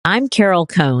I'm Carol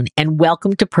Cohn, and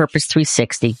welcome to Purpose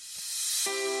 360,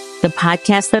 the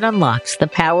podcast that unlocks the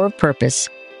power of purpose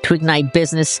to ignite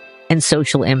business and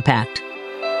social impact.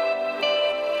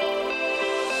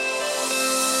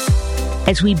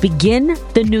 As we begin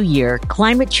the new year,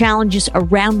 climate challenges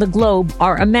around the globe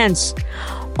are immense,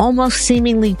 almost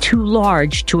seemingly too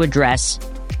large to address.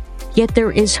 Yet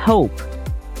there is hope,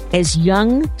 as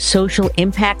young social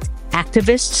impact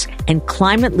activists and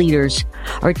climate leaders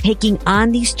are taking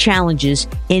on these challenges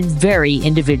in very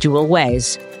individual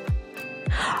ways.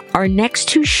 Our next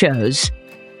two shows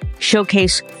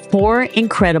showcase four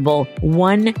incredible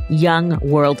One Young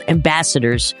World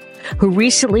ambassadors who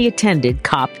recently attended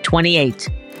COP28.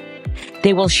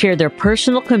 They will share their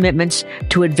personal commitments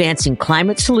to advancing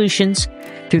climate solutions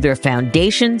through their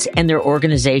foundations and their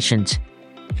organizations.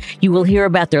 You will hear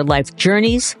about their life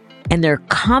journeys and their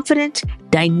confident,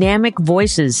 dynamic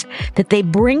voices that they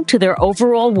bring to their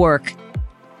overall work,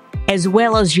 as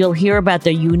well as you'll hear about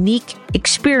their unique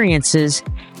experiences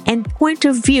and point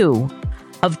of view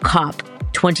of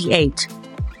COP28.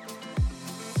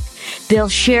 They'll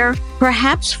share,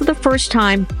 perhaps for the first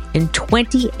time in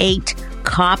 28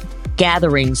 COP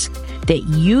gatherings, that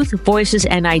youth voices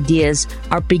and ideas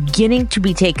are beginning to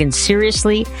be taken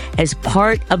seriously as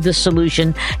part of the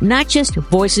solution, not just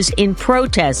voices in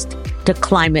protest to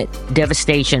climate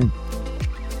devastation.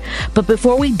 But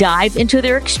before we dive into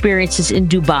their experiences in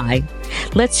Dubai,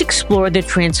 let's explore the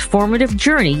transformative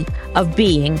journey of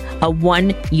being a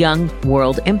One Young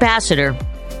World ambassador.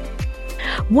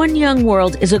 One Young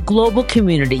World is a global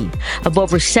community of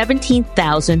over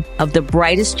 17,000 of the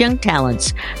brightest young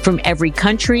talents from every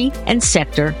country and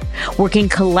sector, working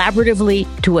collaboratively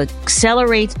to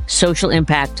accelerate social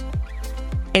impact.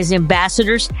 As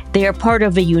ambassadors, they are part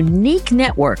of a unique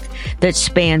network that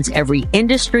spans every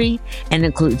industry and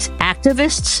includes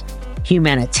activists,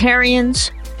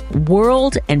 humanitarians,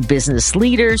 world and business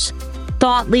leaders,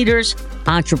 thought leaders,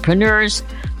 entrepreneurs,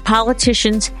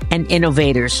 politicians, and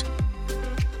innovators.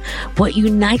 What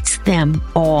unites them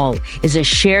all is a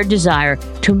shared desire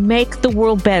to make the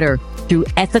world better through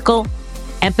ethical,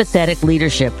 empathetic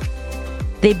leadership.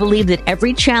 They believe that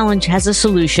every challenge has a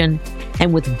solution,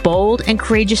 and with bold and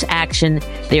courageous action,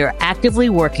 they are actively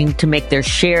working to make their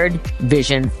shared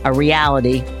vision a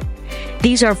reality.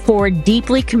 These are four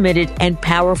deeply committed and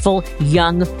powerful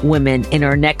young women in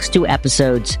our next two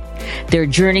episodes. Their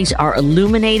journeys are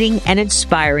illuminating and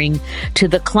inspiring to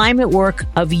the climate work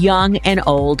of young and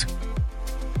old.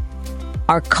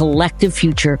 Our collective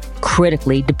future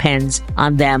critically depends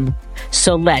on them.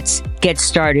 So let's get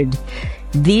started.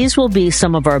 These will be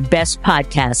some of our best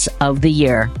podcasts of the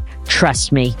year.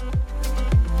 Trust me.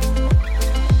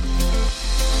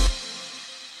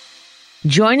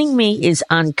 Joining me is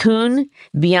Ankun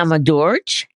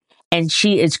Biamadorj, and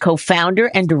she is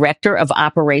co-founder and director of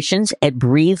operations at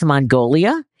Breathe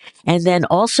Mongolia. And then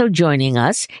also joining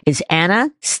us is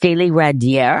Anna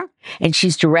Steli-Radier, and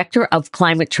she's director of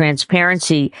climate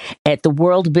transparency at the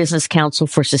World Business Council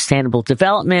for Sustainable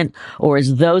Development, or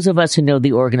as those of us who know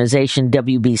the organization,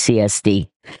 WBCSD.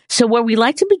 So where we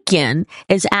like to begin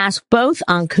is ask both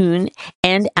Ankun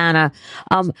and Anna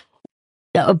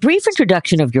a brief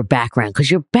introduction of your background,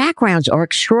 because your backgrounds are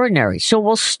extraordinary. So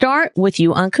we'll start with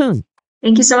you, Ankun.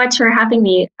 Thank you so much for having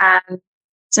me.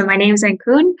 So my name is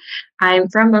Ankun. I'm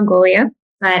from Mongolia,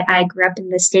 but I grew up in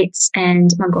the States and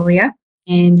Mongolia.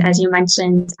 And as you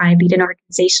mentioned, I lead an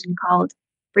organization called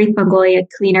Breathe Mongolia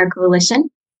Clean Air Coalition.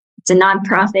 It's a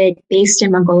nonprofit based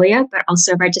in Mongolia, but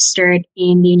also registered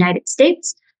in the United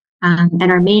States. And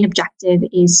our main objective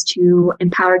is to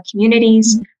empower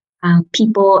communities,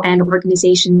 people and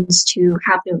organizations to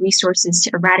have the resources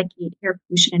to eradicate air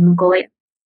pollution in Mongolia.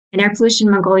 And air pollution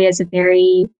in Mongolia is a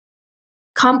very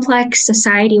complex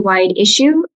society-wide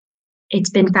issue.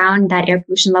 It's been found that air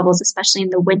pollution levels, especially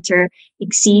in the winter,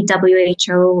 exceed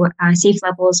WHO safe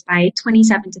levels by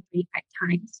 27 to 35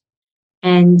 times.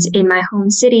 And in my home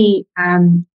city,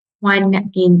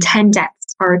 1 in 10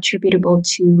 deaths are attributable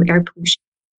to air pollution.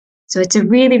 So it's a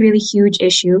really, really huge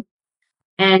issue.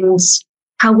 And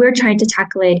how we're trying to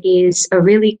tackle it is a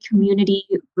really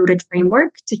community-rooted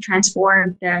framework to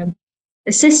transform the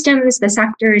systems, the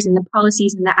sectors, and the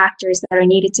policies and the actors that are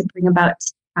needed to bring about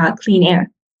clean air.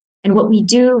 And what we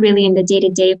do really in the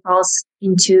day-to-day falls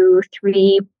into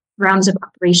 3 realms of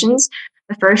operations.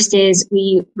 The first is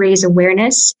we raise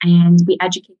awareness and we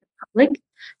educate the public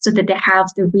so that they have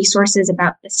the resources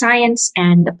about the science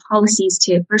and the policies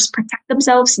to first protect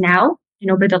themselves now and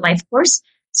over the life course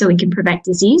so we can prevent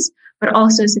disease, but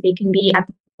also so they can be at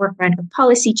the forefront of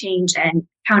policy change and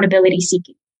accountability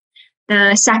seeking.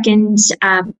 The second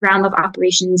realm of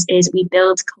operations is we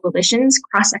build coalitions,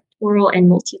 cross-sectoral and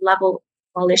multi-level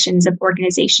coalitions of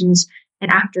organizations and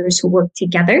actors who work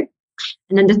together.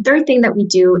 And then the third thing that we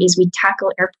do is we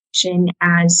tackle air pollution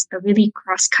as a really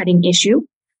cross-cutting issue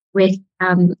with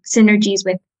synergies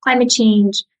with climate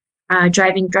change,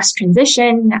 driving just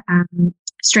transition,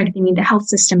 strengthening the health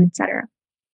system, etc.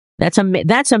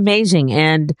 That's amazing.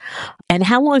 And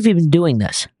how long have you been doing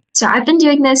this? So I've been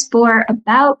doing this for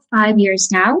about 5 years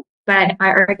now, but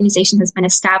our organization has been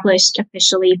established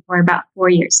officially for about 4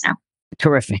 years now.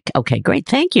 Terrific. Okay, great.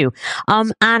 Thank you.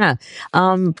 Anna,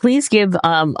 please give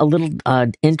a little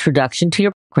introduction to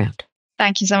your background.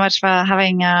 Thank you so much for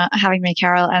having me,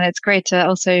 Carol. And it's great to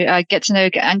also get to know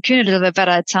Ankoon a little bit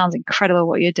better. It sounds incredible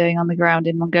what you're doing on the ground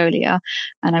in Mongolia.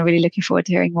 And I'm really looking forward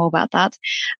to hearing more about that.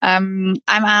 I'm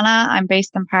Anna. I'm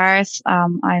based in Paris.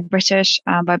 I'm British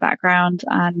by background,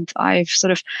 and I've sort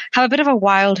of have a bit of a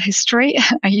wild history.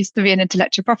 I used to be an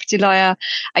intellectual property lawyer.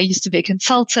 I used to be a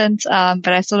consultant, but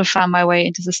I sort of found my way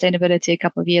into sustainability a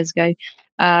couple of years ago.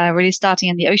 Really starting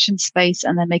in the ocean space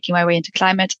and then making my way into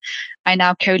climate. I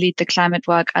now co-lead the climate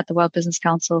work at the World Business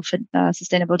Council for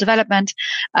Sustainable Development,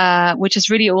 which is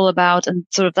really all about, and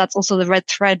sort of that's also the red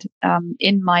thread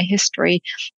in my history.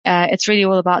 It's really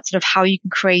all about sort of how you can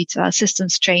create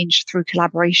systems change through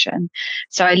collaboration.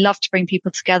 So I love to bring people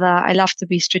together. I love to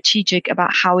be strategic about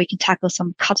how we can tackle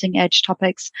some cutting edge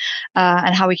topics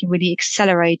and how we can really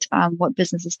accelerate what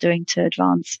business is doing to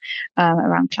advance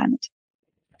around climate.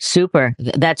 Super.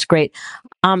 That's great.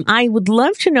 I would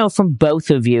love to know from both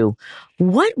of you,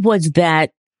 what was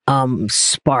that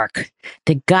spark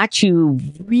that got you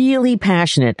really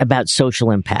passionate about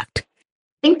social impact?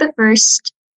 I think the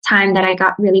first time that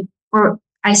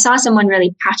I saw someone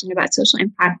really passionate about social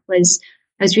impact was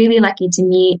I was really lucky to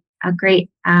meet a great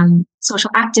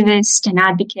social activist and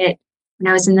advocate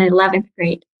when I was in the 11th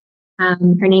grade. Her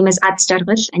name is Ad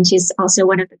Sterlich, and she's also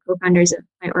one of the co-founders of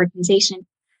my organization.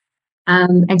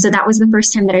 And so that was the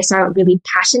first time that I saw really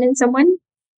passion in someone.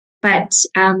 But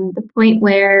the point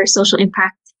where social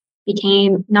impact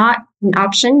became not an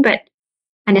option, but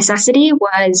a necessity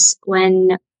was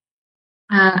when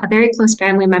a very close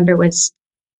family member was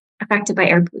affected by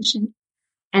air pollution.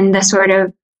 And the sort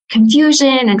of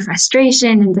confusion and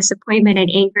frustration and disappointment and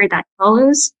anger that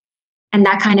follows. And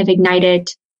that kind of ignited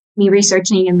me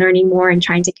researching and learning more and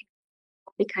trying to,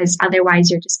 because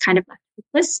otherwise you're just kind of left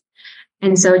hopeless.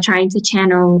 And so trying to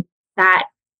channel that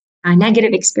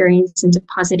negative experience into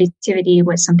positivity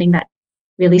was something that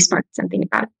really sparked something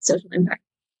about social impact.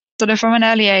 Sort of from an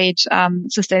early age,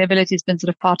 sustainability has been sort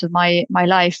of part of my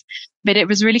life, but it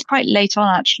was really quite late on,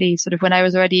 actually, sort of when I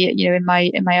was already, in my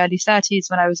early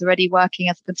 30s, when I was already working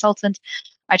as a consultant.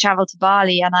 I traveled to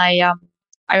Bali, and I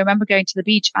remember going to the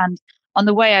beach, and on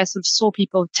the way I sort of saw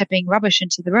people tipping rubbish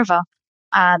into the river.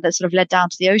 That sort of led down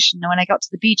to the ocean. And when I got to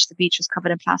the beach was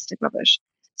covered in plastic rubbish.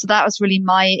 So that was really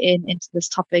my into this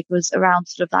topic, was around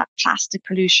sort of that plastic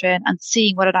pollution and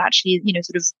seeing what it actually,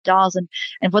 sort of does and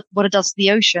what it does to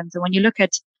the oceans. And when you look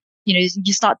at,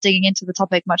 you start digging into the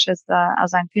topic, much as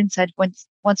Ankoon said,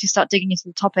 once you start digging into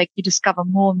the topic, you discover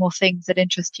more and more things that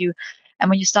interest you. And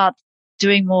when you start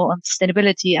doing more on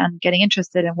sustainability and getting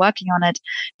interested and working on it,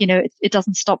 it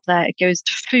doesn't stop there. It goes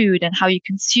to food and how you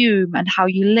consume and how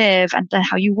you live and then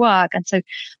how you work. And so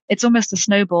it's almost a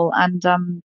snowball.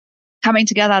 And coming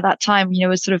together at that time,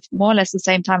 was sort of more or less the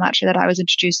same time actually that I was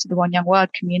introduced to the One Young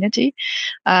World community.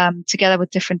 Together with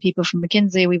different people from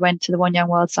McKinsey, we went to the One Young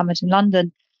World Summit in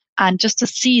London. And just to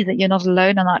see that you're not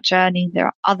alone on that journey, there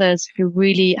are others who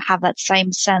really have that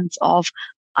same sense of,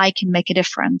 I can make a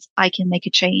difference, I can make a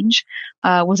change,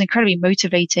 was incredibly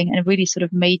motivating and really sort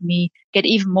of made me get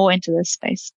even more into this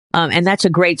space. And that's a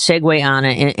great segue, Anna,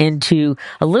 into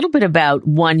a little bit about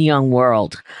One Young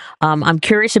World. I'm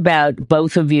curious about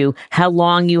both of you, how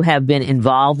long you have been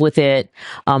involved with it.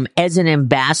 As an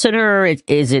ambassador,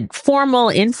 is it formal,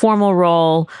 informal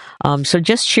role? So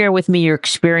just share with me your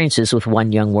experiences with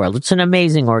One Young World. It's an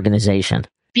amazing organization.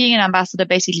 Being an ambassador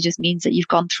basically just means that you've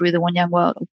gone through the One Young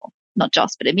World. Not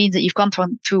just, but it means that you've gone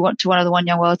through to one of the One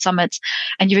Young World summits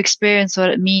and you've experienced what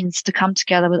it means to come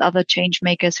together with other change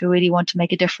makers who really want to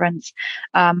make a difference.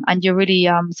 And you're really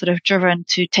sort of driven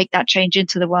to take that change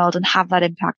into the world and have that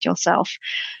impact yourself.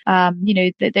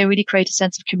 They really create a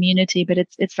sense of community, but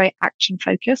it's very action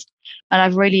focused. And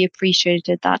I've really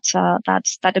appreciated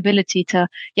that ability to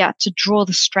draw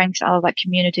the strength out of that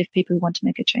community of people who want to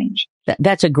make a change.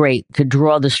 That's to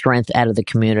draw the strength out of the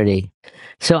community.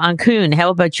 So Ankoon, how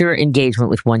about your engagement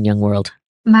with One Young World?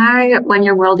 My One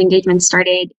Young World engagement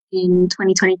started in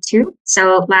 2022.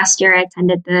 So last year I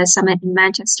attended the summit in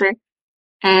Manchester,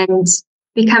 and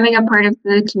becoming a part of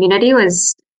the community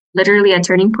was literally a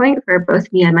turning point for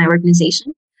both me and my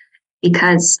organization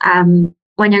because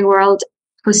One Young World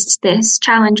hosts this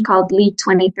challenge called Lead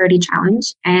 2030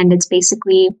 Challenge, and it's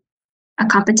basically a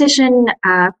competition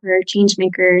for change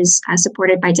makers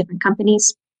supported by different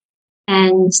companies.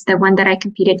 And the one that I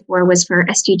competed for was for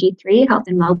SDG 3, Health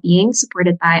and Wellbeing,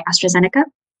 supported by AstraZeneca.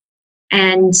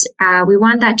 And we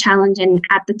won that challenge, and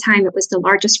at the time, it was the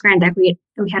largest grant that we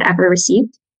had ever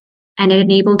received. And it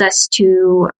enabled us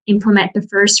to implement the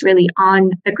first really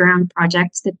on-the-ground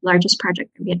project, the largest project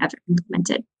that we had ever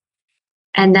implemented.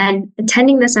 And then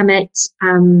attending the summit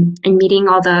and meeting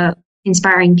all the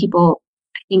inspiring people,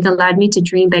 I think allowed me to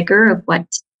dream bigger of what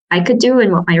I could do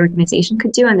and what my organization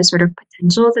could do and the sort of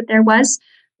potential that there was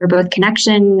for both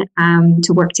connection,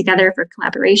 to work together, for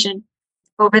collaboration.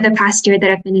 Over the past year that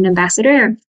I've been an ambassador,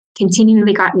 I've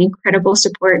continually gotten incredible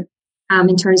support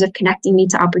in terms of connecting me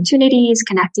to opportunities,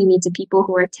 connecting me to people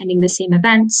who are attending the same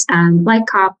events, like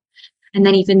COP, and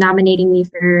then even nominating me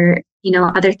for,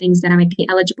 other things that I might be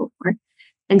eligible for.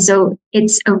 And so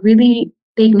it's a really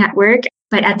big network,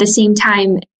 but at the same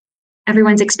time,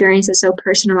 everyone's experience is so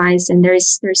personalized, and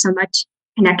there's so much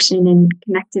connection and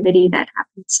connectivity that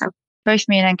happens. So both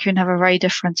me and Ankun have a very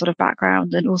different sort of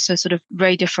background and also sort of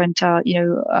very different,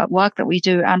 work that we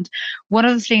do. And one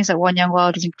of the things that One Young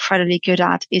World is incredibly good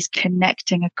at is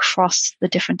connecting across the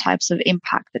different types of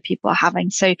impact that people are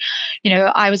having. So,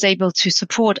 I was able to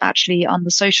support actually on the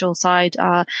social side,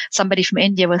 somebody from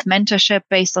India with mentorship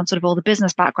based on sort of all the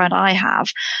business background I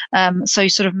have. So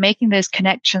sort of making those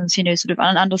connections, sort of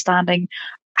understanding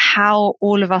how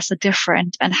all of us are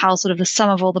different and how sort of the sum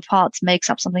of all the parts makes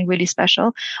up something really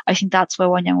special. I think that's where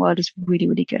One Young World is really,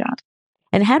 really good at.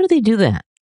 And how do they do that?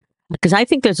 Because I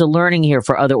think there's a learning here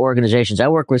for other organizations. I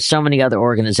work with so many other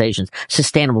organizations.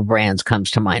 Sustainable Brands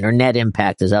comes to mind, or Net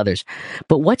Impact as others.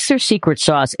 But what's their secret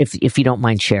sauce, if you don't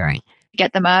mind sharing?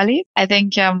 Get them early. I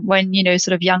think when,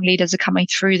 sort of young leaders are coming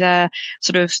through their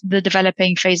sort of the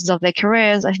developing phases of their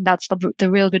careers, I think that's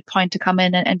the real good point to come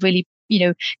in and really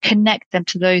connect them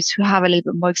to those who have a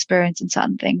little bit more experience in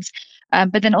certain things.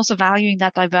 But then also valuing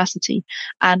that diversity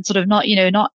and sort of not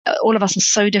all of us are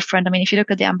so different. I mean, if you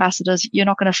look at the ambassadors, you're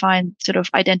not going to find sort of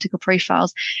identical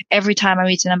profiles. Every time I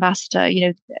meet an ambassador,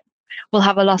 we'll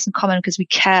have a lot in common because we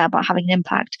care about having an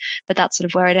impact, but that's sort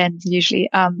of where it ends usually,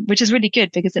 which is really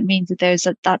good because it means that there's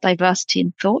that diversity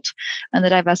in thought and the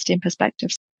diversity in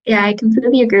perspectives. Yeah, I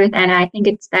completely agree with Anna. I think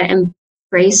it's that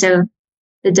embrace of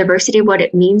the diversity of what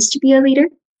it means to be a leader.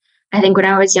 I think when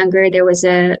I was younger, there was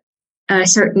a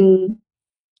certain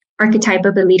archetype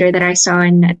of a leader that I saw,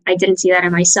 and I didn't see that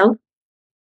in myself.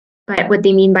 But what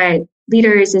they mean by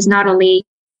leaders is not only,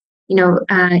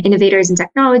 innovators in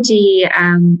technology,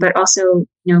 but also,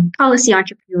 policy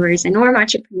entrepreneurs and norm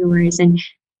entrepreneurs and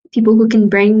people who can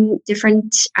bring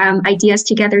different ideas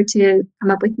together to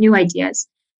come up with new ideas.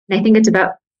 And I think it's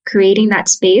about creating that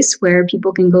space where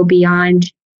people can go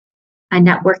beyond a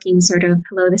networking sort of,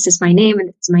 hello, this is my name and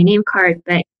this is my name card,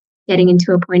 but getting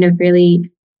into a point of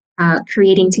really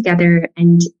creating together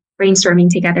and brainstorming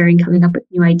together and coming up with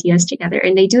new ideas together.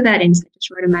 And they do that in such a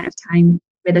short amount of time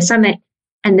with a summit,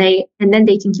 and then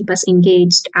they can keep us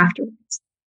engaged afterwards.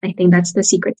 I think that's the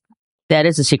secret. That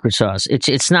is the secret sauce.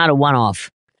 It's not a one-off.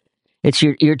 It's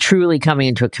you're truly coming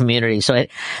into a community. So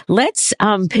let's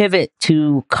pivot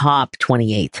to COP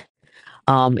 28.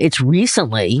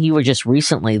 You were just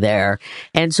recently there.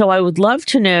 And so I would love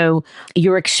to know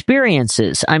your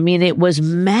experiences. I mean, it was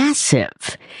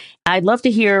massive. I'd love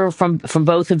to hear from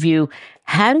both of you.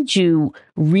 How did you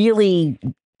really,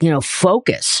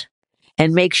 focus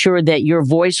and make sure that your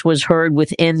voice was heard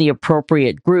within the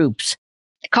appropriate groups?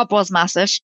 COP was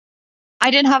massive. I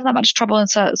didn't have that much trouble in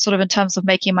terms of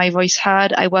making my voice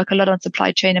heard. I work a lot on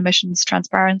supply chain emissions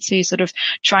transparency, sort of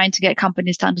trying to get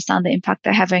companies to understand the impact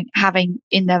they're having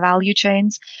in their value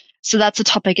chains. So that's a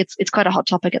topic. It's quite a hot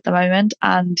topic at the moment.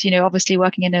 And, obviously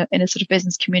working in a sort of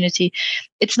business community,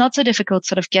 it's not so difficult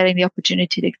sort of getting the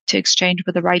opportunity to exchange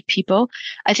with the right people.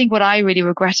 I think what I really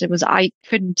regretted was I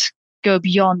couldn't go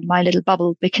beyond my little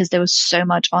bubble because there was so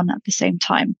much on at the same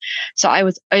time. So I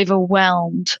was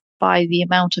overwhelmed by the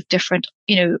amount of different,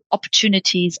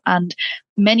 opportunities and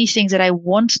many things that I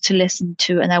wanted to listen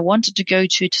to and I wanted to go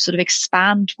to sort of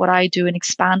expand what I do and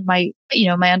expand my,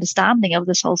 my understanding of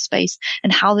this whole space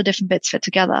and how the different bits fit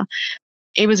together.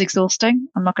 It was exhausting,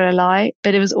 I'm not going to lie,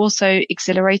 but it was also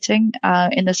exhilarating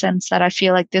in the sense that I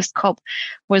feel like this COP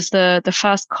was the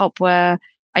first COP where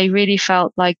I really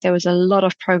felt like there was a lot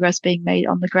of progress being made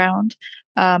on the ground.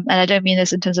 And I don't mean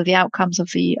this in terms of the outcomes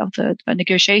of the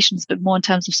negotiations, but more in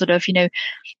terms of sort of,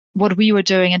 what we were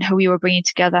doing and who we were bringing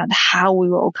together and how we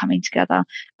were all coming together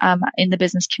in the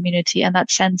business community, and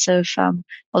that sense of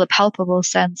or the palpable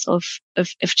sense of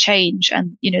change,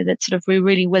 and that sort of we're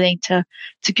really willing to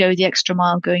go the extra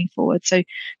mile going forward. So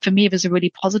for me, it was a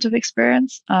really positive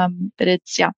experience, but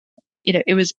it's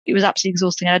it was absolutely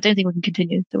exhausting, and I don't think we can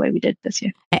continue the way we did this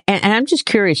year. And I'm just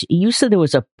curious, you said there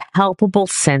was a palpable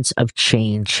sense of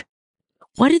change.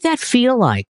 What did that feel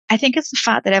like? I think it's the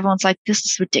fact that everyone's like, this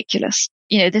is ridiculous.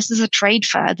 This is a trade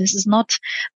fair. This is not,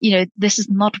 this is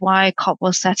not why COP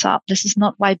was set up. This is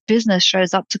not why business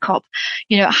shows up to COP.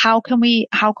 How can we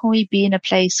be in a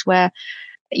place where,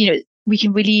 we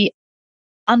can really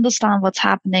understand what's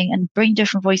happening and bring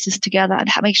different voices together and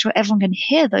make sure everyone can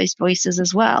hear those voices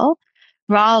as well,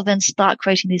 rather than start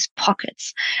creating these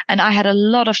pockets. And I had a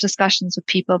lot of discussions with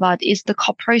people about, is the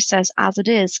COP process as it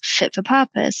is fit for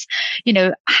purpose?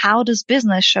 How does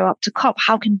business show up to COP?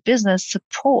 How can business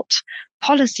support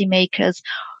policymakers?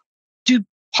 Do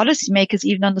policymakers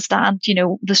even understand,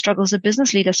 the struggles that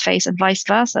business leaders face, and vice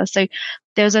versa? So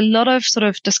there's a lot of sort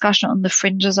of discussion on the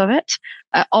fringes of it.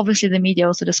 Obviously, the media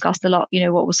also discussed a lot,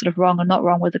 what was sort of wrong or not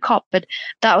wrong with the COP. But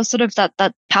that was sort of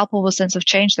that palpable sense of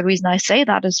change. The reason I say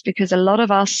that is because a lot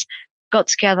of us got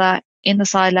together in the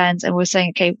sidelines and we're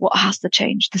saying, okay, what has to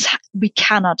change? We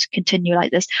cannot continue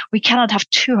like this. We cannot have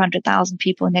 200,000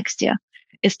 people next year.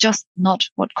 It's just not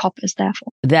what COP is there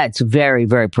for. That's very,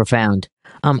 very profound.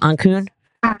 Ankun?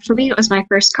 For me, it was my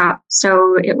first COP,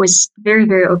 so it was very,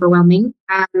 very overwhelming.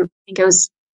 I think it was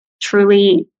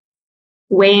truly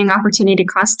weighing opportunity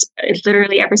cost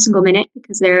literally every single minute,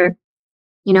 because there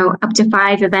are, up to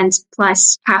 5 events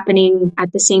plus happening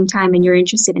at the same time, and you're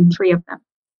interested in 3 of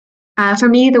them. For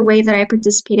me, the way that I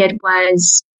participated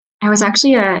was I was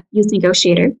actually a youth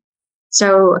negotiator.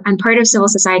 So I'm part of civil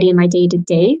society in my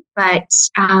day-to-day, but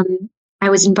I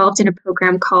was involved in a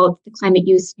program called the Climate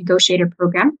Youth Negotiator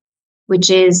Program, which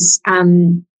is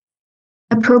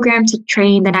a program to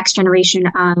train the next generation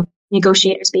of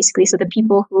negotiators, basically. So the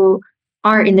people who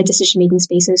are in the decision-making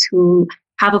spaces, who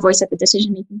have a voice at the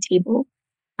decision-making table.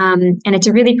 And it's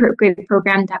a really great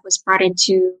program that was brought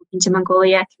into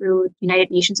Mongolia through United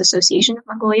Nations Association of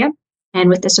Mongolia, and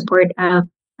with the support of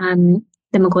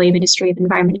the Mongolia Ministry of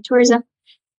Environment and Tourism.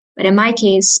 But in my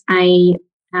case, I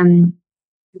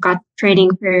got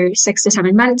training for 6 to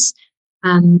 7 months,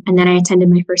 and then I attended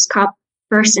my first COP,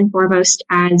 first and foremost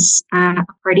as a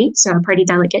party, so a party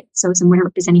delegate, so someone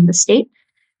representing the state.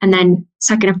 And then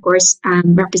second, of course,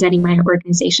 representing my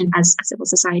organization as a civil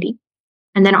society.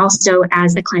 And then also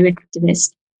as a climate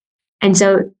activist. And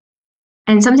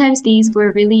sometimes these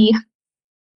were really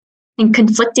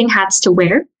conflicting hats to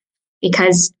wear,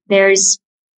 because there's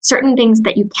certain things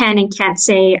that you can and can't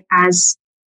say as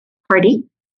party,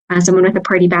 someone with a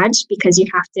party badge, because you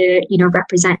have to,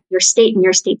 represent your state and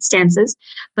your state stances.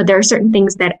 But there are certain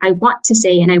things that I want to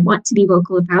say and I want to be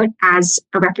vocal about as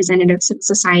a representative of civil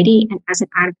society and as an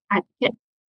advocate.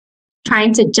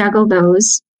 Trying to juggle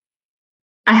those,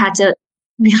 I had to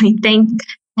really think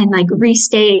and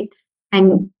restate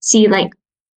and see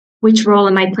which role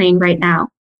am I playing right now.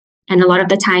 And a lot of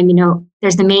the time,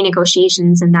 there's the main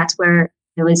negotiations, and that's where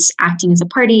I was acting as a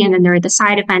party. And then there are the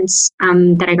side events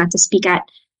that I got to speak at.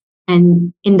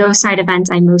 And in those side events,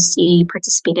 I mostly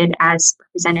participated as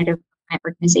representative of my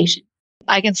organization.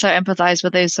 I can so empathize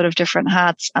with those sort of different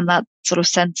hats and that sort of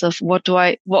sense of what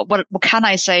can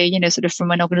I say, sort of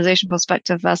from an organization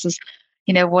perspective versus,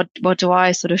 what do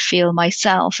I sort of feel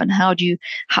myself, and how do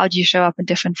you show up in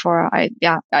different fora?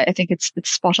 I think it's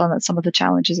spot on that some of the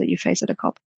challenges that you face at a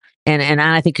COP. And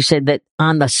I think you said that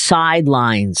on the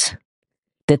sidelines,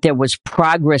 that there was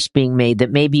progress being made,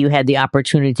 that maybe you had the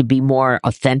opportunity to be more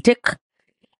authentic,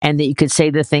 and that you could say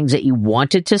the things that you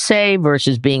wanted to say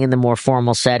versus being in the more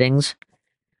formal settings.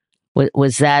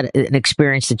 Was that an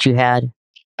experience that you had?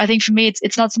 I think for me,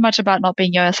 it's not so much about not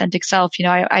being your authentic self.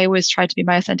 I always try to be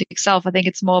my authentic self. I think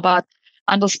it's more about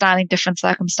understanding different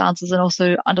circumstances and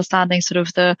also understanding sort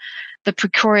of the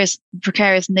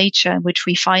precarious nature in which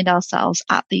we find ourselves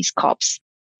at these COPs.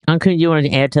 Ankun, you want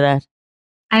to add to that?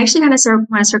 I actually want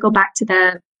to circle back to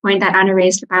the point that Anna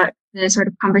raised about the sort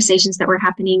of conversations that were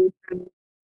happening from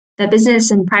the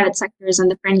business and private sectors on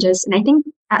the fringes. And I think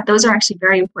that those are actually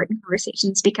very important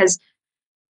conversations, because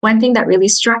one thing that really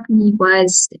struck me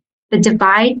was the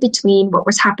divide between what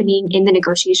was happening in the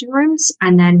negotiation rooms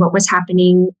and then what was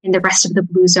happening in the rest of the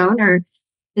blue zone, or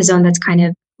the zone that's kind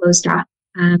of closed off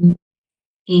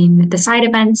in the side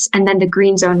events, and then the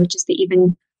green zone, which is the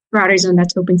even broader zone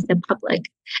that's open to the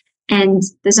public. And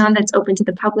the zone that's open to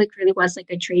the public really was like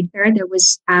a trade fair. There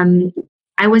was,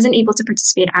 I wasn't able to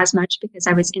participate as much because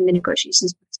I was in the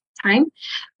negotiations most of the time.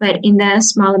 But in the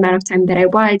small amount of time that I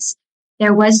was,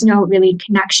 there was no really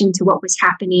connection to what was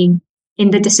happening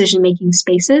in the decision-making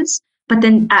spaces. But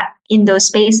then in those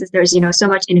spaces, there's, so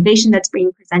much innovation that's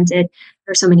being presented.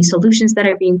 There's so many solutions that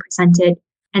are being presented.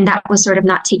 And that was sort of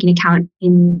not taken account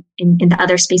in the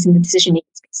other space, in the decision-making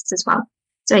spaces as well.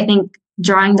 So I think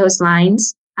drawing those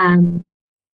lines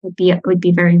would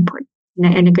be very important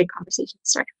and a good conversation to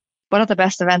start. One of the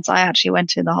best events I actually went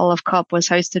to in the whole of COP was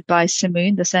hosted by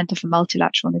Simoon, the Center for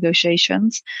Multilateral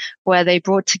Negotiations, where they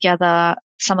brought together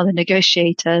some of the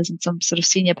negotiators and some sort of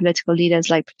senior political leaders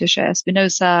like Patricia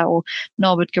Espinosa or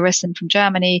Norbert Gerissen from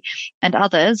Germany and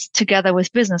others, together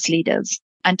with business leaders,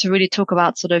 and to really talk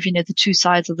about sort of, the two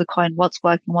sides of the coin, what's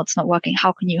working, what's not working,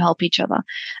 how can you help each other?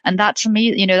 And that to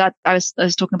me, that I was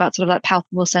talking about sort of that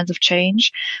palpable sense of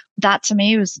change. That to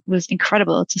me was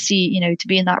incredible to see, to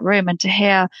be in that room and to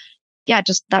hear,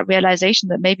 just that realization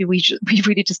that maybe we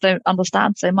really just don't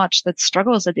understand so much the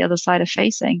struggles that the other side are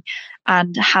facing,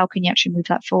 and how can you actually move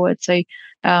that forward? So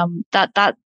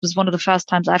that was one of the first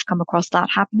times I've come across that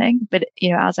happening. But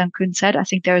as Ann-Kun said, I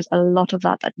think there is a lot of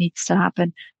that needs to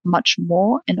happen much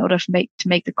more in order to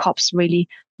make the COPs really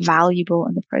valuable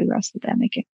and the progress that they're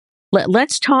making.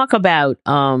 Let's talk about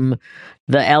the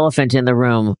elephant in the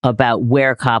room, about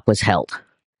where COP was held.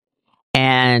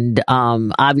 And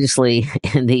obviously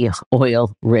in the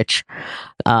oil-rich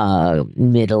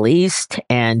Middle East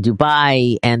and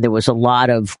Dubai, and there was a lot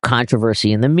of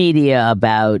controversy in the media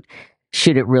about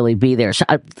should it really be there. So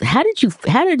how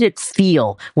did it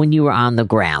feel when you were on the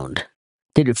ground?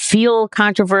 Did it feel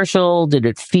controversial? Did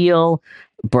it feel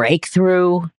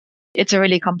breakthrough? It's a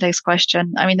really complex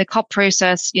question. I mean, the COP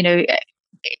process,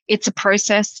 it's a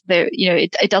process that,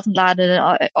 it doesn't land in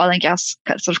an oil and gas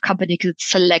sort of company because it's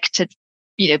selected,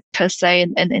 per se,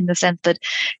 in the sense that,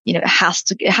 it has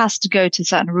to go to a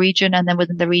certain region, and then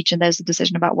within the region, there's a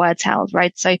decision about where it's held,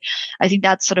 right? So I think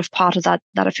that's sort of part of that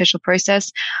official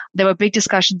process. There were big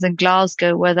discussions in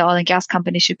Glasgow whether oil and gas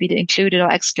companies should be included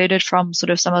or excluded from sort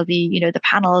of some of the, the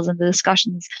panels and the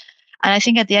discussions. And I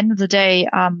think at the end of the day,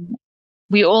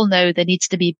 we all know there needs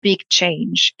to be big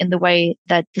change in the way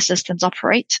that the systems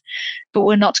operate, but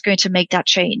we're not going to make that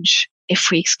change if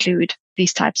we exclude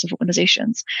these types of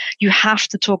organizations. You have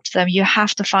to talk to them. You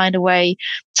have to find a way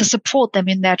to support them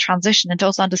in their transition and to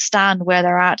also understand where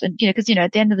they're at. And, because,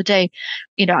 at the end of the day,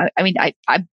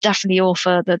 I'm definitely all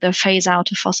for the phase out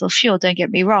of fossil fuel. Don't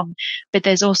get me wrong. But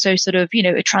there's also sort of,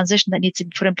 a transition that needs to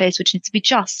be put in place, which needs to be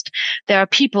just. There are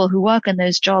people who work in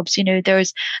those jobs.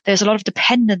 There's a lot of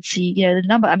dependency,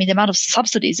 the amount of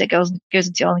subsidies that goes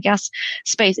into the oil and gas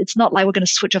space. It's not like we're going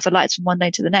to switch off the lights from one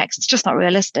day to the next. It's just not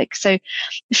realistic. So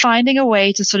finding a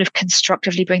way to sort of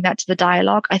constructively bring that to the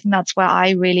dialogue, I think that's where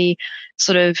I really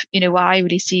sort of, where I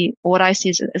really see what I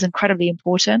see as incredibly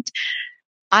important.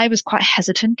 I was quite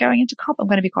hesitant going into COP. I'm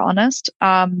going to be quite honest.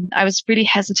 I was really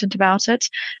hesitant about it,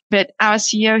 but our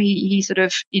CEO, he sort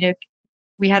of,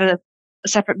 we had a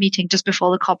separate meeting just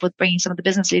before the COP with bringing some of the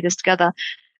business leaders together.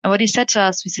 And what he said to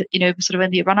us was, sort of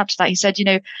in the run up to that, he said,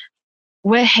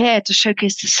 we're here to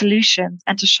showcase the solutions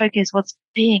and to showcase what's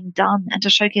being done and to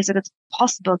showcase that it's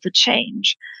possible to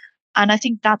change. And I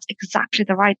think that's exactly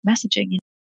the right messaging.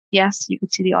 Yes, you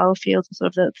could see the oil fields,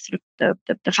 sort of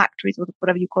the factories, or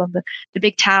whatever you call them, the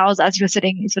big towers as you were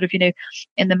sitting sort of,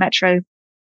 in the metro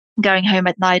going home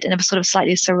at night, and it was sort of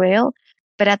slightly surreal.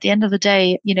 But at the end of the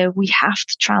day, we have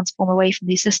to transform away from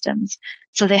these systems.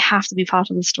 So they have to be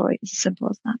part of the story. It's as simple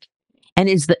as that. And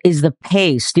is the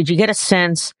pace, did you get a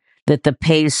sense that the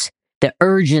pace, the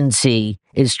urgency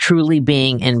is truly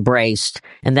being embraced,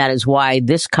 and that is why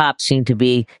this COP seemed to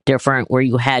be different, where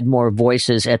you had more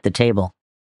voices at the table?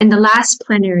 In the last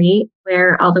plenary,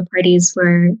 where all the parties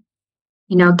were,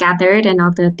 gathered and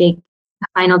all the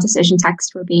final decision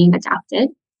texts were being adopted,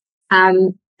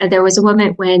 there was a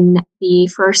moment when the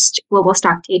first global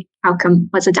stocktake outcome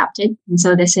was adopted. And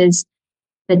so this is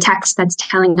the text that's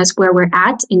telling us where we're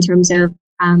at in terms of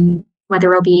whether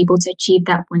we'll be able to achieve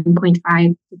that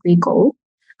 1.5 degree goal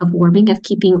of warming, of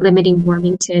limiting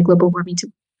warming to global warming to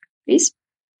 1 degrees.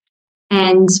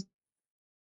 And,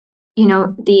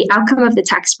 the outcome of the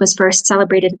text was first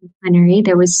celebrated in the plenary.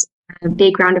 There was a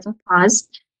big round of applause.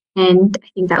 And I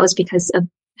think that was because of,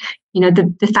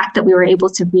 the fact that we were able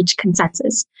to reach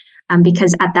consensus.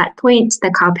 Because at that point,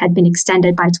 the COP had been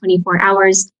extended by 24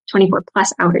 hours, 24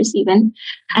 plus hours even.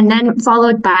 And then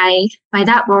followed by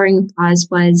that roaring applause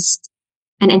was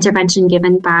an intervention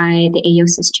given by the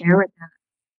AOSIS chair, or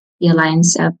the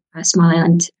Alliance of Small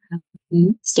Island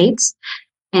States,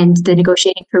 and the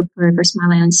negotiating group for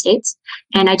Small Island States.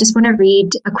 And I just want to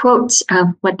read a quote of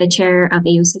what the chair of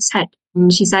AOSIS said.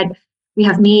 And she said, "We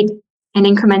have made an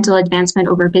incremental advancement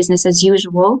over business as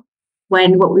usual,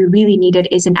 when what we really needed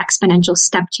is an exponential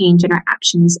step change in our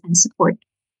actions and support.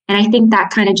 And I think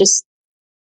that kind of just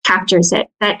captures it,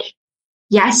 that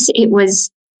yes, it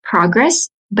was progress,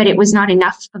 but it was not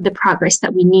enough of the progress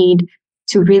that we need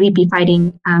to really be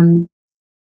fighting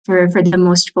for the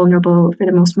most vulnerable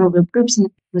groups and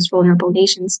the most vulnerable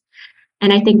nations.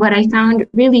 And I think what I found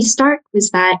really stark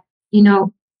was that,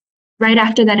 right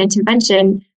after that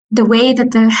intervention, the way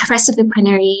that the rest of the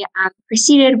plenary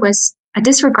proceeded was a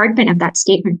disregardment of that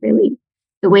statement, really.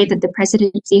 The way that the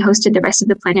presidency hosted the rest of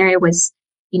the plenary was,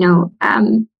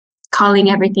 calling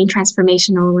everything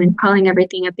transformational and calling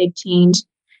everything a big change.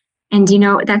 And,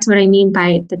 that's what I mean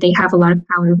by that they have a lot of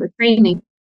power over framing.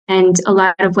 And a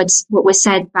lot of what was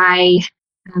said by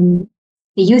the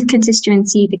youth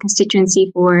constituency, the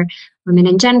constituency for women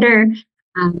and gender,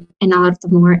 and all of the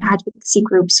more advocacy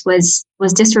groups was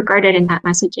disregarded in that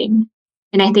messaging.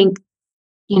 And I think,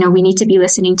 we need to be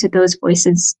listening to those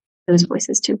voices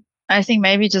too. I think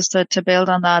maybe just to build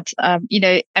on that,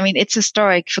 it's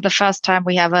historic. For the first time,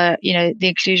 we have the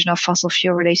inclusion of fossil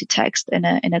fuel related text in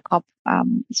a COP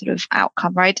sort of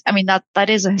outcome, right? I mean, that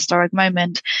is a historic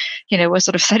moment. We're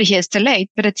sort of 30 years too late,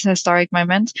 but it's a historic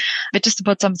moment. But just to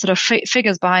put some sort of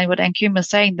figures behind what Ankun was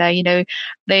saying there,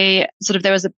 there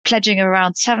was a pledging of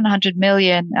around $700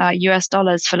 million US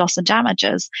dollars for loss and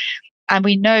damages. And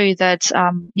we know that,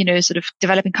 sort of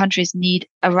developing countries need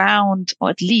around, or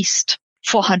at least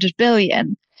 400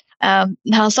 billion.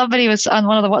 Now somebody was on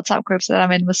one of the WhatsApp groups that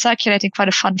I'm in was circulating quite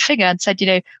a fun figure and said,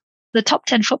 the top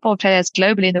 10 football players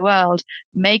globally in the world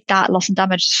make that loss and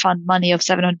damage fund money of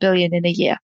 700 billion in a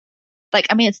year.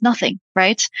 It's nothing,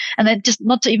 right? And then just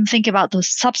not to even think about the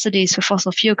subsidies for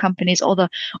fossil fuel companies or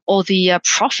the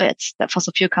profits that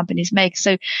fossil fuel companies make.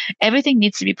 So everything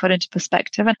needs to be put into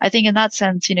perspective. And I think in that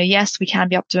sense, yes, we can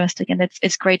be optimistic and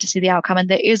it's great to see the outcome. And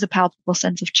there is a palpable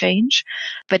sense of change,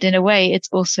 but in a way, it's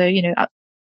also,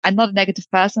 I'm not a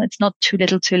negative person. It's not too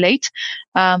little, too late.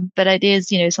 But it is,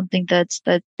 something that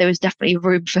there is definitely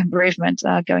room for improvement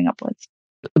going upwards.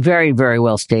 Very, very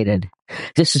well stated.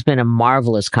 This has been a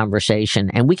marvelous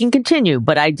conversation, and we can continue,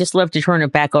 but I'd just love to turn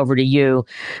it back over to you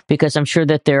because I'm sure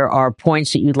that there are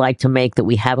points that you'd like to make that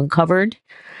we haven't covered.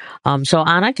 So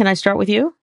Anna, can I start with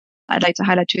you? I'd like to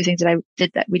highlight two things that I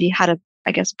did that really had a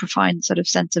profound sort of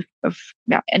sense of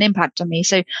an impact on me.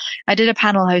 So I did a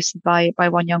panel hosted by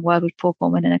One Young World with Paul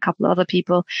Coleman and a couple of other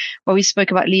people where we spoke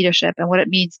about leadership and what it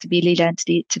means to be a leader in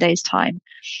today's time.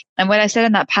 And what I said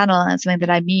in that panel, and something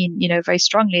that I mean, very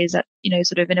strongly, is that,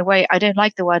 sort of in a way, I don't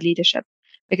like the word leadership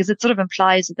because it sort of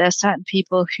implies that there are certain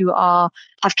people who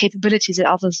have capabilities that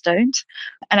others don't.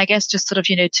 And I guess just sort of,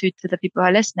 to the people who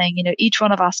are listening, each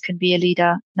one of us can be a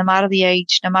leader, no matter the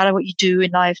age, no matter what you do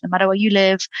in life, no matter where you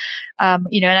live. And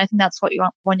I think that's what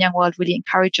One Young World really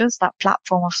encourages, that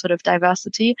platform of sort of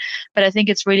diversity. But I think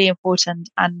it's really important.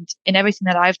 And in everything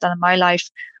that I've done in my life,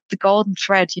 the golden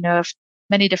thread, of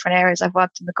many different areas I've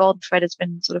worked in, the golden thread has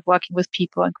been sort of working with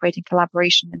people and creating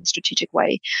collaboration in a strategic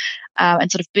way,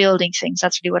 and sort of building things.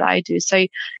 That's really what I do. So,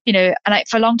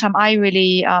 for a long time, I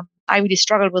really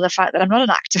struggled with the fact that I'm not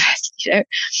an activist,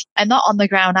 I'm not on the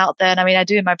ground out there. And I mean, I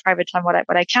do in my private time what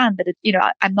I can, but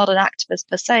I'm not an activist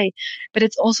per se, but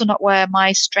it's also not where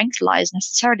my strength lies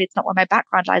necessarily. It's not where my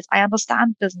background lies. I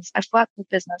understand business. I've worked with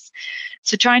business.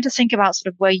 So trying to think about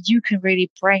sort of where you can really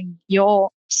bring your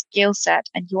skill set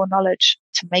and your knowledge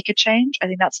to make a change. I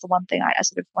think that's the one thing I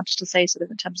sort of wanted to say, sort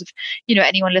of in terms of,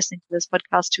 anyone listening to this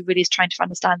podcast who really is trying to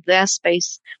understand their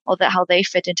space or how they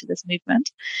fit into this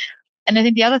movement. And I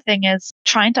think the other thing is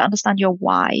trying to understand your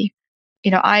why.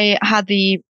 I had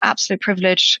the absolute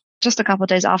privilege just a couple of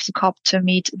days after COP to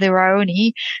meet the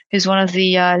Raoni, who's one of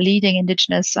the leading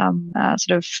indigenous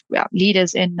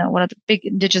leaders in one of the big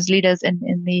indigenous leaders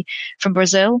from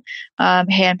Brazil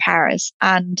here in Paris.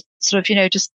 And sort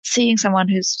of, just seeing someone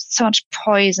who's so much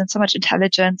poise and so much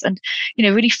intelligence and,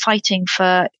 really fighting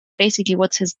for basically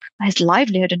what's his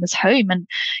livelihood in his home. And,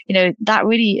 that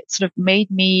really sort of made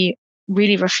me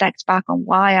really reflect back on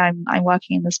why I'm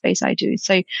working in the space I do.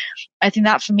 So I think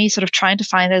that for me, sort of trying to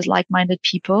find those like-minded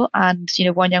people, and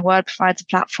One Young World provides a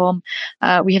platform.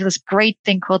 We have this great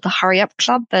thing called the Hurry Up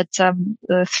Club that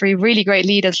the three really great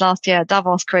leaders last year at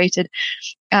Davos created.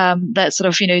 That sort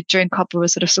of, during COP, we were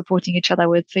sort of supporting each other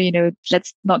with,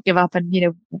 let's not give up, and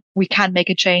we can make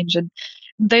a change, and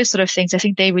those sort of things. I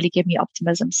think they really give me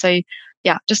optimism. So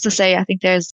yeah, just to say, I think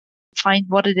find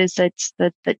what it is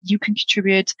that you can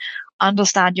contribute,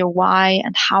 understand your why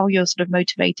and how you're sort of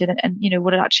motivated, and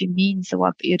what it actually means, the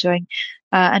work that you're doing,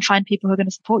 and find people who are going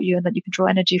to support you and that you can draw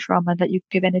energy from and that you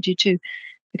can give energy to.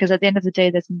 Because at the end of the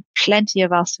day, there's plenty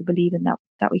of us who believe in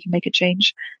that we can make a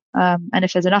change. And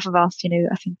if there's enough of us,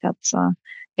 I think that's,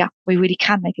 we really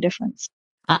can make a difference.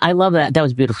 I love that. That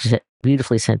was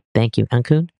beautifully said. Thank you.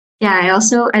 Ankun? Yeah, I'd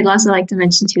also like to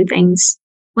mention two things.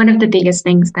 One of the biggest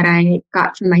things that I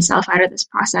got from myself out of this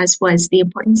process was the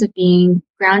importance of being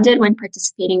grounded when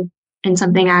participating in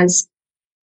something as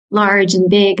large and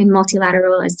big and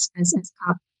multilateral as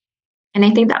COP. And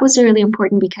I think that was really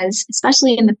important because,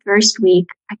 especially in the first week,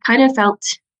 I kind of felt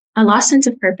a lost sense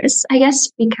of purpose, I guess,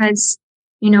 because,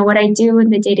 what I do in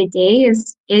the day-to-day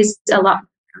is a lot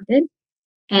more grounded.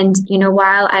 And,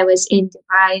 while I was in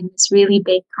Dubai in this really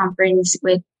big conference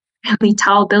with really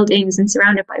tall buildings and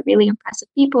surrounded by really impressive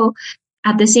people,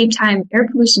 at the same time, air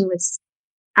pollution was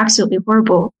absolutely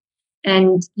horrible.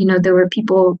 And, there were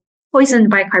people poisoned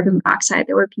by carbon monoxide.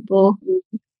 There were people who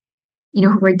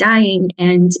were dying.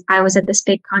 And I was at this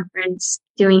big conference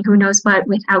doing who knows what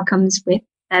with outcomes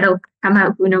that'll come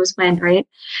out who knows when, right?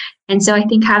 And so I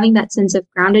think having that sense of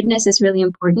groundedness is really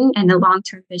important, and the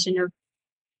long-term vision of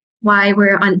why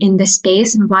we're in this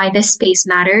space and why this space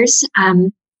matters,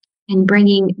 and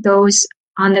bringing those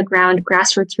on the ground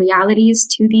grassroots realities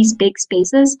to these big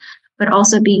spaces, but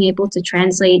also being able to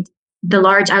translate the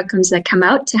large outcomes that come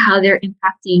out to how they're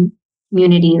impacting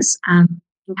communities, and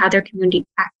how they're impacting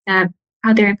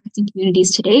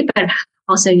communities today, but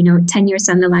also, 10 years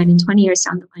down the line and 20 years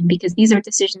down the line, because these are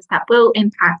decisions that will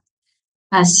impact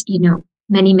us,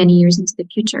 many, many years into the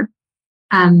future.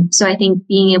 So I think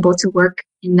being able to work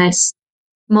in this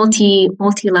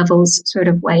multi-levels sort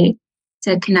of way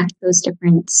to connect those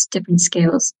different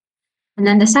scales. And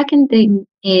then the second thing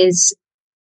is,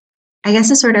 I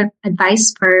guess, a sort of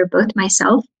advice for both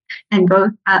myself and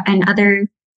other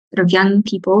sort of young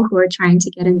people who are trying to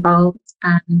get involved,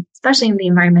 especially in the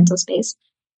environmental space,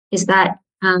 is that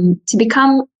to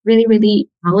become really, really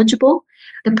knowledgeable,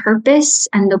 the purpose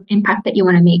and the impact that you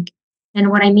want to make. And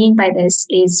what I mean by this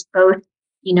is both,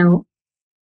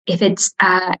 if it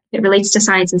relates to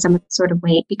science in some sort of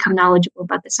way, become knowledgeable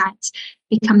about the science,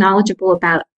 become knowledgeable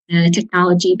about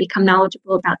technology, become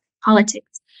knowledgeable about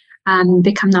politics,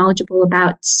 become knowledgeable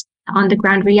about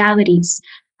on-the-ground realities,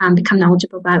 become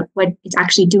knowledgeable about what it's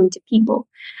actually doing to people.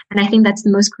 And I think that's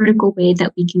the most critical way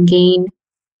that we can gain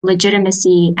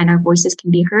legitimacy and our voices can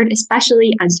be heard,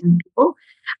 especially as young people,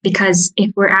 because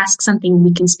if we're asked something,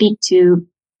 we can speak to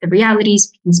the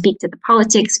realities, we can speak to the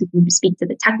politics, we can speak to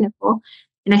the technical.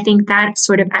 And I think that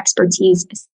sort of expertise,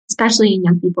 especially in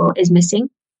young people, is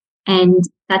missing. And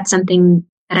that's something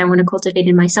that I want to cultivate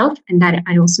in myself, and that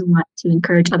I also want to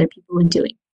encourage other people in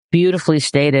doing. Beautifully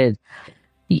stated.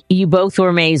 You both were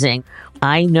amazing.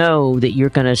 I know that you're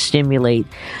going to stimulate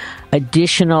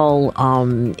additional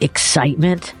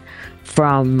excitement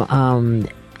from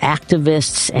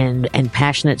activists and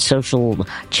passionate social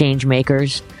change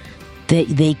makers, that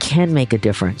they can make a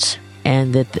difference,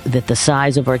 and that the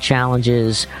size of our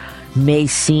challenges may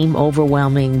seem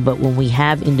overwhelming, but when we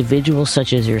have individuals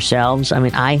such as yourselves,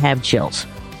 I have chills.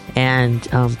 And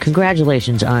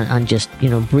congratulations on just,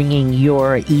 bringing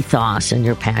your ethos and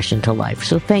your passion to life.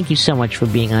 So thank you so much for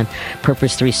being on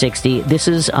Purpose 360. This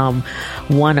is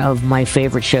one of my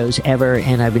favorite shows ever,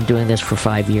 and I've been doing this for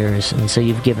 5 years. And so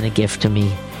you've given a gift to me.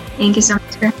 Thank you so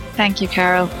much. Thank you,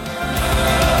 Carol.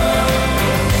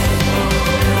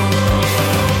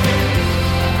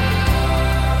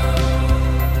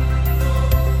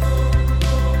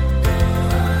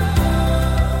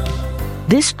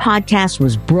 This podcast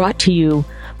was brought to you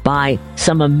by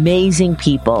some amazing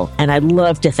people, and I'd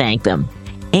love to thank them.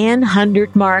 Ann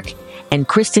Hundertmark and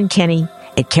Kristen Kenny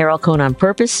at Carol Cohn on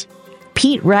Purpose,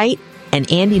 Pete Wright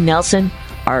and Andy Nelson,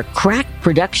 our crack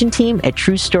production team at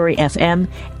True Story FM,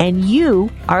 and you,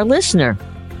 our listener.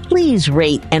 Please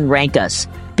rate and rank us,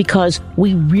 because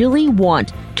we really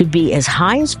want to be as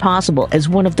high as possible as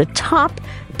one of the top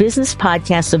business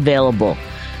podcasts available,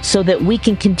 so that we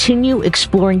can continue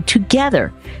exploring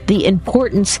together the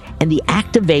importance and the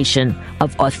activation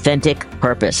of authentic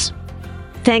purpose.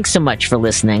 Thanks so much for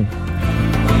listening.